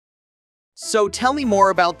So tell me more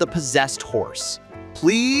about the possessed horse.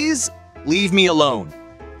 Please leave me alone.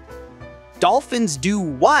 Dolphins do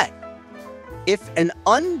what? If an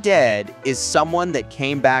undead is someone that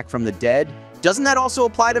came back from the dead, doesn't that also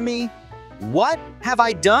apply to me? What have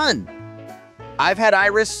I done? I've had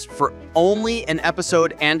Iris for only an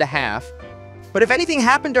episode and a half, but if anything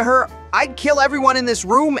happened to her, I'd kill everyone in this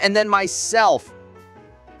room and then myself.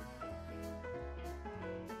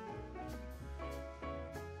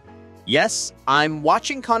 Yes, I'm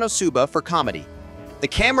watching Konosuba for comedy. The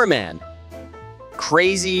cameraman.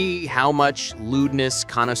 Crazy how much lewdness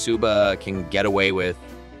Konosuba can get away with.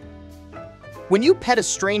 When you pet a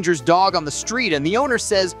stranger's dog on the street and the owner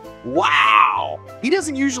says, "Wow!" he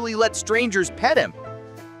doesn't usually let strangers pet him.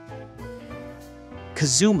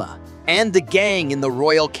 Kazuma and the gang in the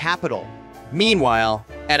royal capital. Meanwhile,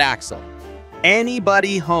 at Axel.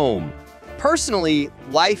 Anybody home? Personally,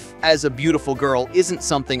 life as a beautiful girl isn't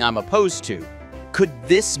something I'm opposed to. Could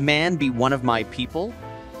this man be one of my people?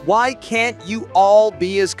 Why can't you all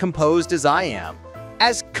be as composed as I am?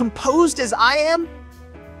 As composed as I am?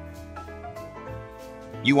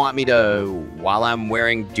 You want me to, while I'm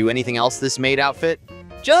wearing do anything else this maid outfit?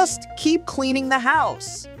 Just keep cleaning the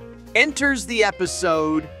house. Enters the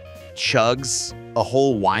episode, chugs a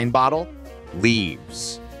whole wine bottle,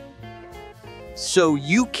 leaves. So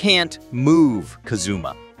you can't move,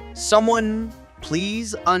 Kazuma. Someone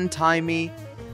please untie me